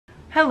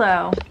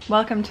Hello,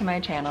 welcome to my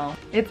channel.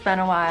 It's been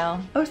a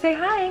while. Oh, say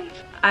hi.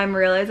 I'm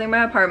realizing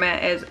my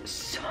apartment is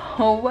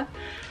so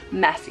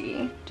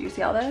messy. Do you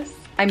see all this?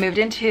 I moved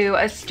into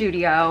a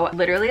studio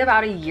literally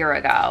about a year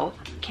ago.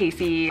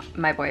 Casey,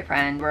 my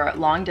boyfriend, we're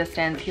long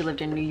distance. He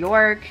lived in New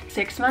York.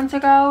 6 months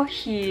ago,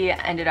 he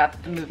ended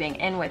up moving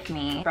in with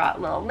me.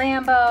 Brought little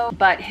Lambo,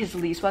 but his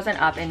lease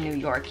wasn't up in New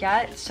York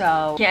yet,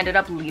 so he ended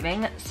up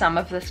leaving some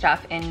of the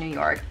stuff in New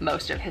York,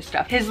 most of his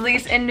stuff. His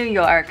lease in New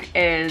York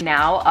is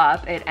now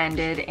up. It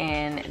ended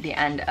in the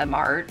end of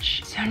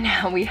March. So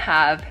now we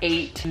have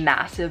 8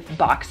 massive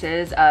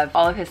boxes of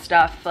all of his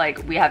stuff.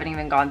 Like, we haven't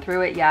even gone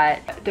through it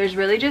yet. There's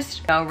really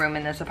just no room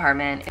in this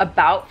apartment.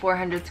 About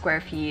 400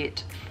 square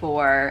feet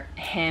for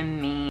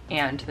him, me,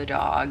 and the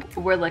dog.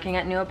 We're looking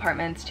at new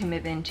apartments to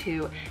move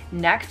into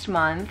next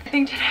month. I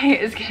think today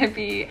is gonna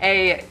be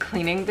a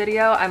cleaning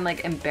video. I'm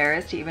like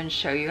embarrassed to even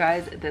show you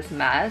guys this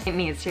mess. It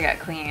needs to get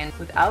clean.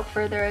 Without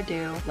further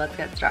ado, let's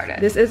get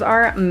started. This is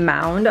our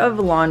mound of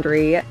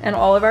laundry and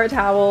all of our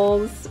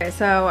towels. Okay,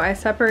 so I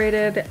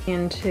separated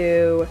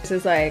into, this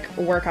is like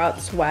workout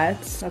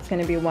sweats. That's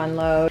gonna be one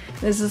load.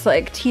 This is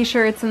like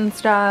t-shirts and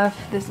stuff.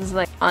 This is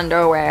like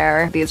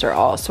underwear. These are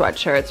all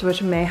sweatshirts,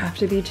 which may have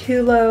to be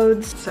 2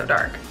 loads. So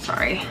dark,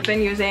 sorry. I've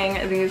been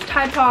using these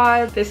Tide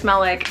Pods. They smell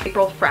like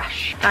April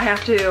Fresh. I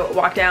have to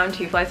walk down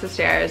 2 flights of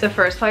stairs. The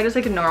first flight is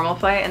like a normal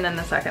flight, and then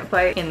the second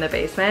flight in the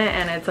basement,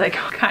 and it's like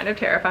kind of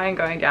terrifying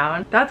going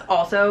down. That's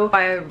also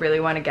why I really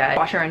want to get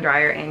washer and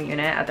dryer in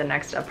unit at the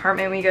next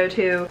apartment we go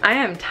to. I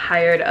am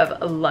tired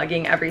of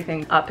lugging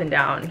everything up and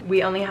down.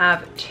 We only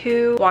have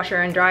 2 washer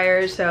and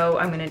dryers, so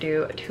I'm gonna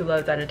do 2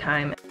 loads at a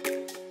time.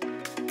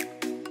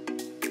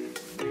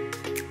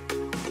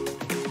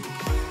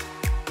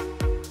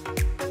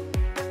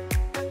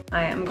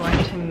 I am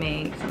going to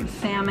make some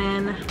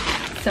salmon,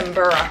 some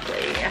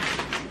broccoli,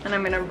 and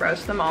I'm gonna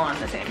roast them all on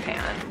the same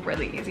pan.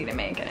 Really easy to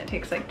make, and it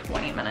takes like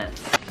 20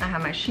 minutes. I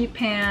have my sheet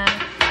pan.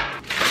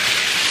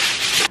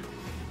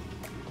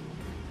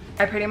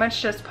 I pretty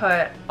much just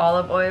put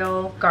olive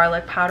oil,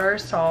 garlic powder,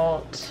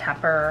 salt,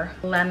 pepper,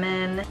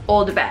 lemon,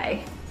 Old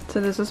Bay. So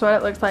this is what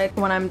it looks like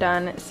when I'm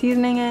done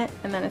seasoning it,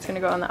 and then it's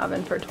gonna go in the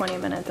oven for 20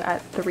 minutes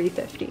at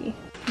 350.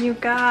 You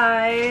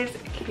guys,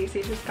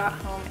 Casey just got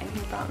home and he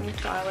bought me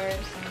flowers,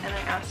 and I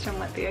asked him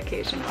what the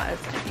occasion was,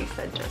 and he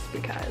said just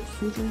because.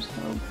 These are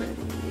so pretty.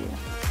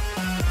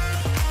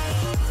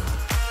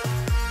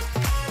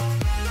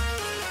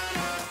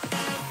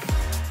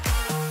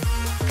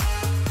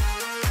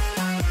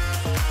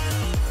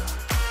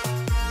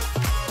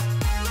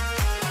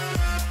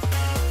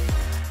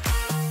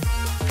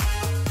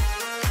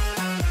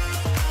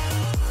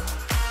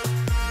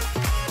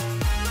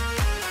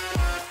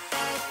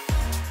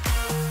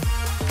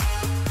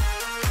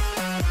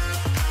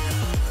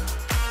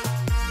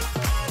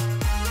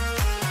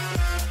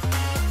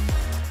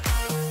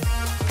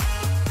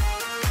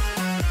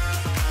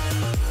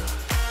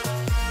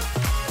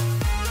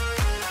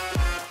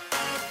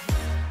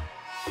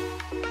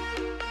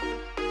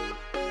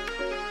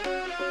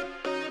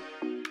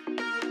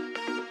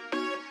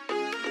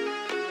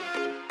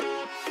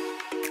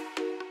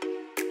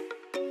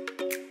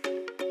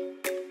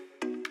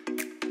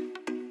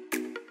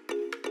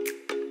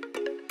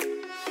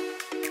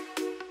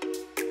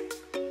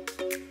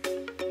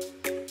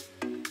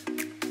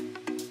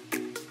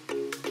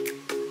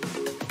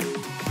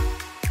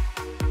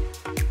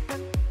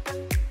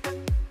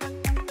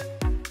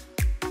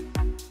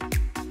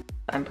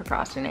 I'm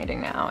procrastinating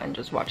now and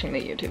just watching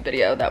the YouTube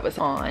video that was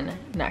on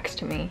next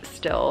to me.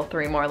 Still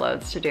 3 more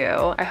loads to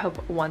do. I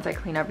hope once I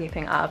clean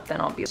everything up,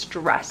 then I'll be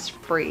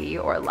stress-free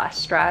or less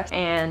stressed,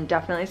 and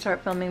definitely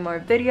start filming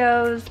more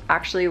videos.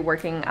 Actually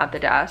working at the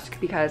desk,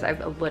 because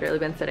I've literally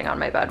been sitting on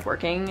my bed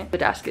working. The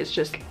desk is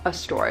just a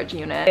storage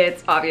unit.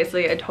 It's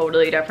obviously a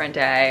totally different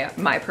day.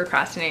 My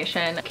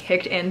procrastination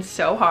kicked in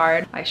so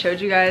hard. I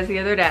showed you guys the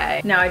other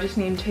day. Now I just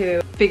need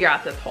to figure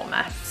out this whole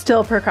mess.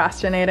 Still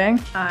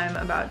procrastinating. I'm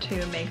about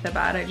to make the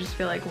bed. I just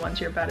feel like once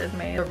your bed is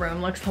made, the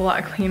room looks a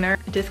lot cleaner.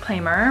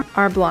 Disclaimer,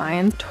 our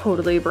blinds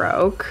totally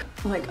broke.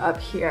 Like up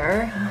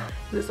here.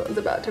 This one's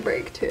about to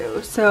break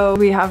too. So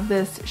we have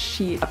this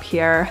sheet up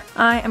here.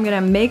 I am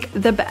gonna make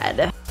the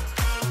bed.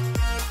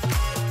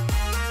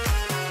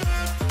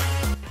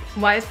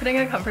 Why is putting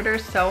a comforter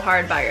so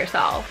hard by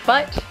yourself?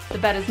 But the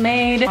bed is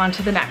made. On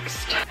to the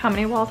next. How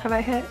many walls have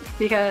I hit?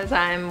 Because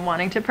I'm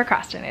wanting to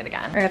procrastinate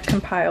again. I have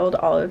compiled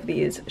all of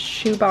these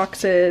shoe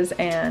boxes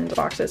and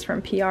boxes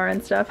from PR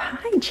and stuff.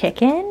 Hi,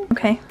 chicken.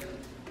 Okay.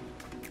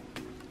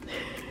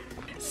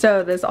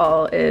 So this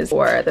all is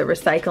for the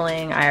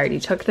recycling. I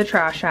already took the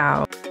trash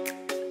out.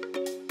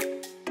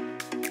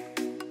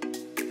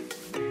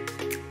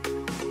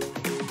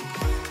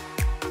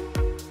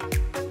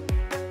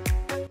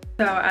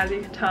 So as you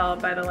can tell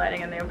by the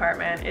lighting in the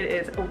apartment, it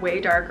is way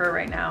darker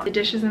right now. The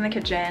dishes in the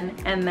kitchen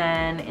and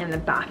then in the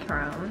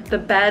bathroom. The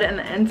bed and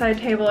the inside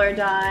table are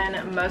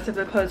done. Most of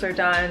the clothes are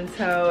done.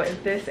 So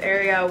this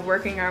area,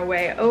 working our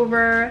way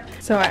over.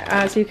 So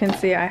as you can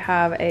see, I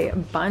have a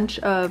bunch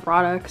of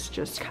products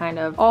just kind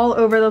of all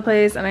over the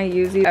place, and I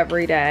use these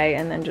every day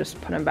and then just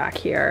put them back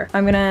here.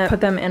 I'm gonna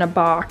put them in a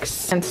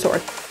box and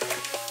sort.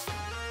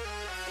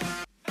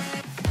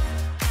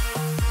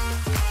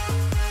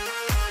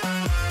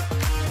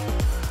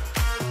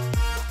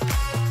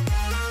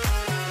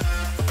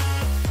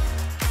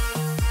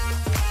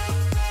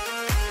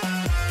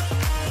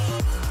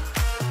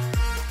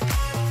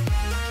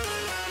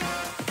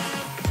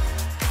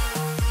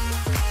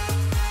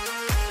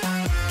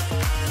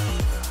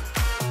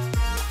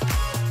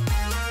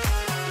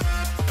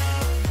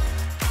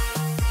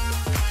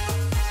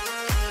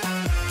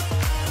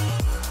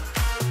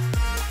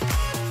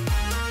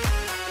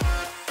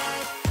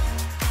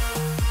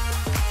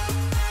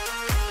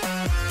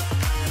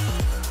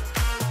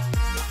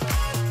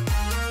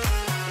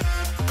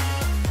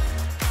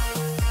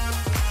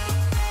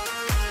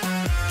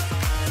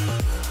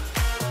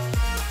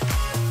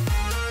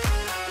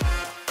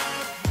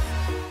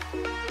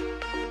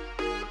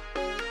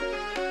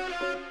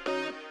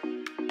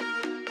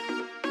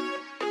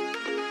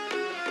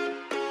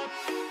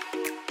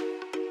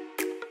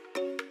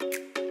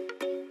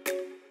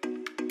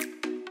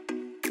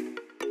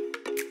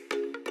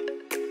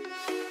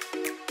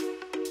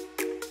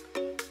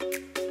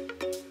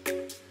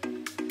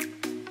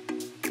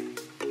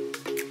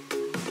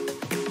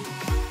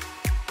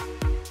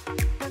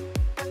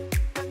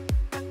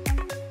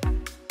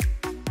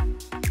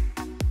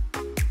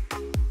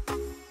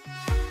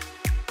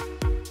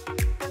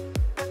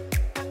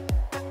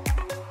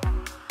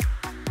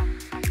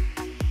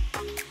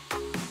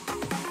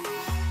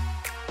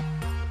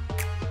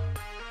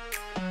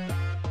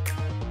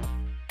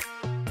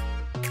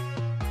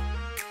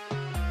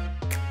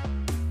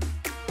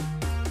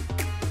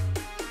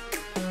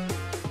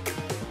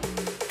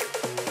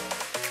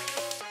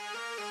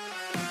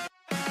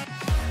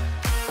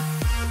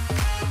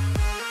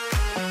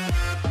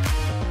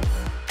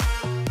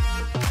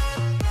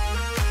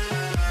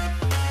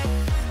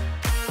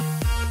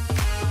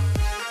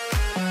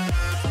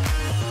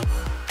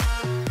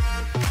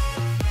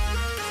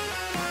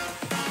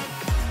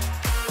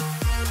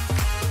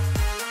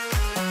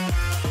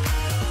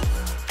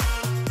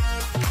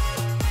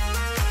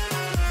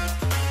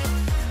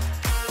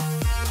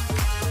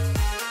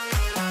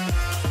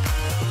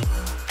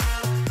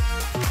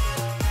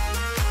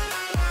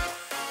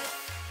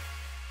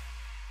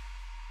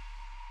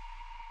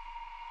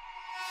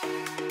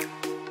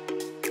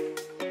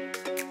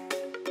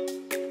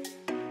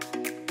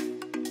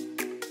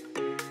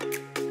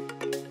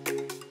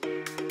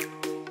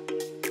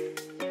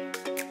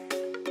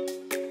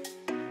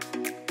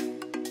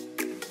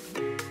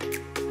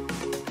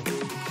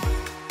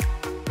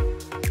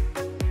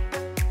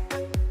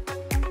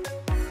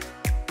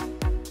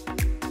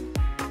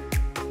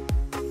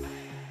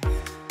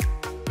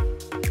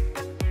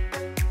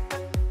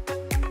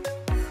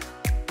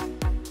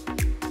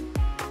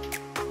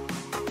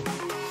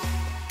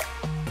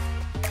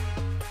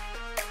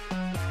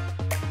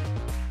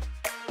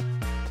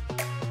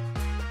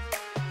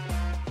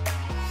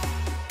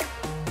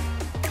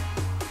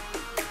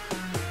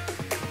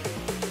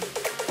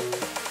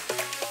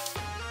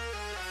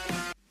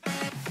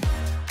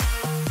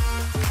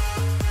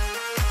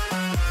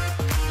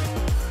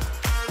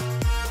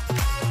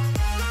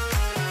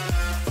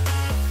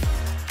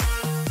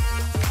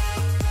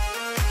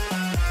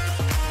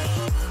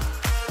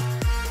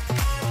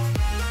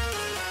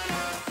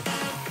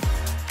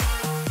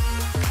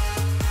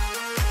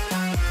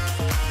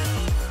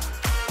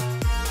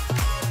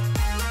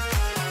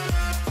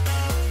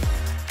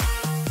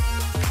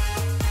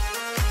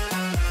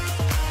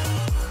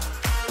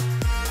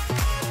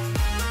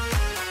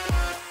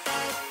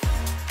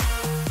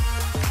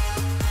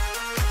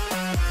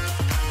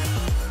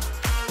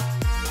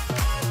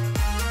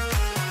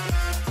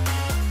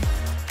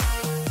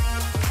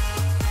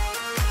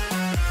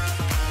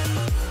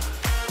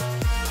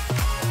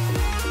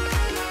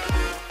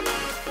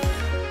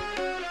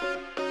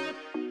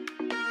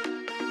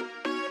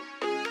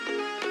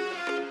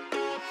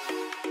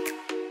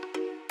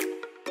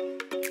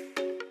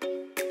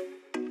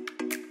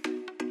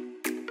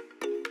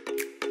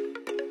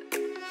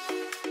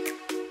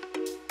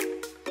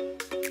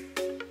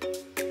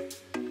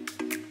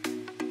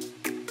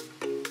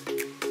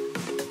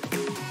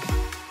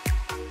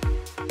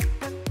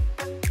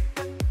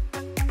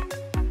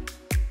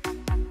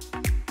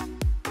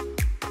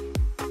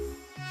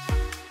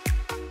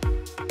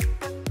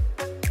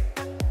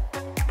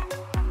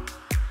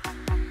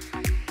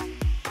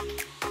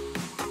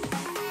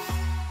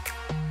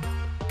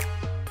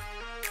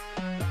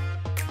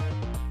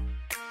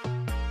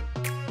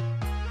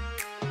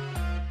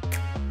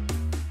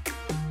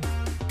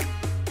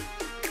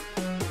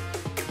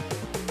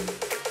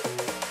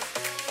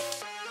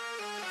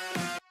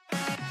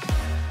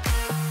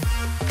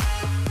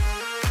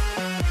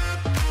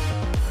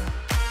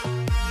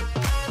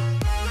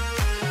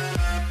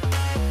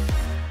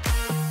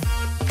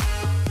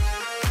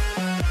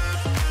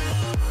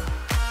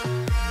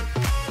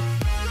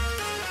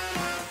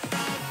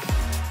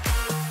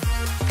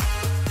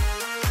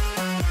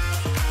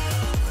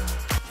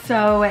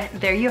 So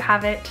there you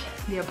have it.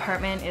 The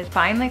apartment is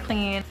finally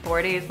clean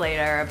 4 days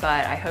later,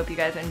 but I hope you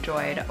guys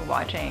enjoyed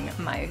watching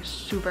my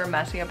super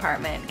messy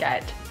apartment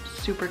get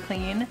super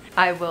clean.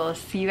 I will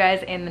see you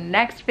guys in the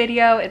next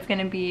video. It's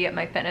gonna be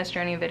my fitness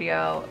journey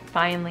video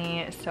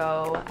finally.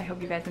 So I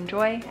hope you guys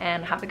enjoy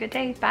and have a good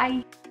day.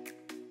 Bye.